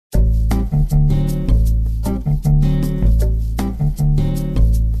Hi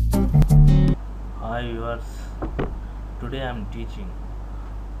viewers, today I am teaching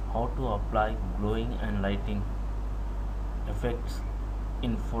how to apply glowing and lighting effects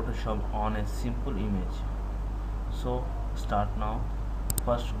in Photoshop on a simple image. So start now.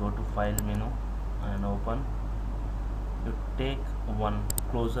 First go to file menu and open. You take one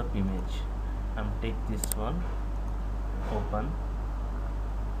close-up image and take this one, open.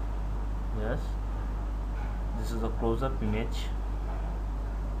 Yes, this is a close-up image.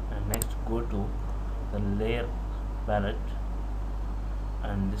 And next go to the layer palette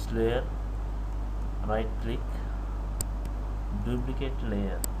and this layer, right click, duplicate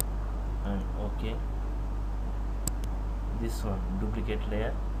layer and OK. This one duplicate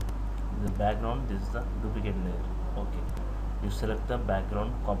layer, the background, this is the duplicate layer. OK, you select the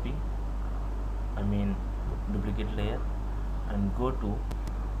background, copy, duplicate layer, and go to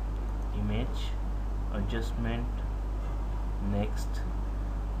image, adjustment, next,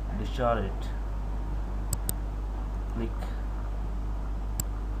 distort it, click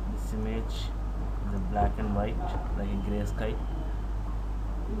this image, the black and white like a gray sky.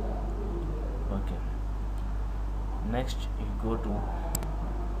 Okay, next you go to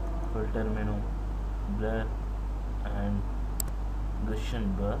filter menu, blur and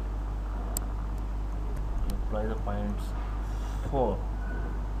Gaussian blur. You apply the 0.4.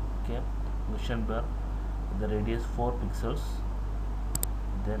 okay, Gaussian blur, the radius 4 pixels,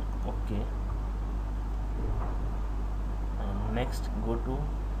 then OK. And next go to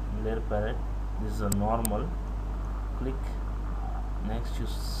layer palette, this is a normal, click, next you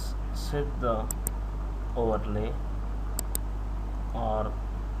set the overlay or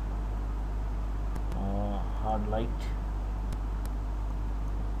hard light.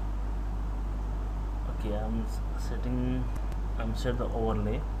 Okay, I'm set the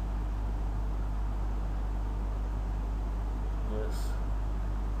overlay. Yes,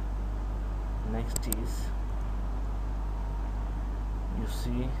 next is you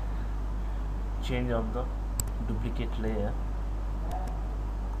see change of the duplicate layer,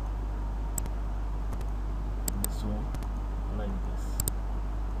 this one like this.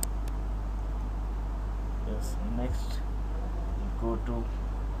 Yes, next you go to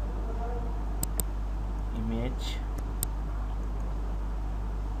image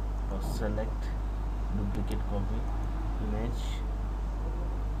or select duplicate copy image,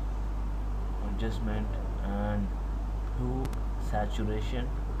 adjustment and hue, saturation,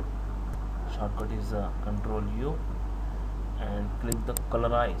 shortcut is Control U, and click the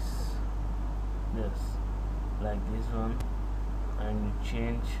colorize, yes, like this one, and you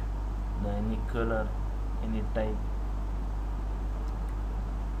change the any color, any type.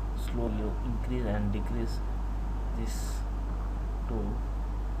 Slowly you increase and decrease this too.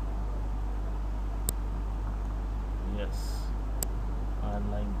 Yes, I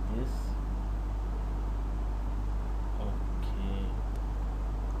like this. Okay,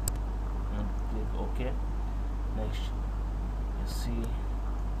 and click OK. Next you see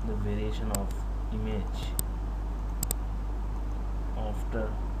the variation of image after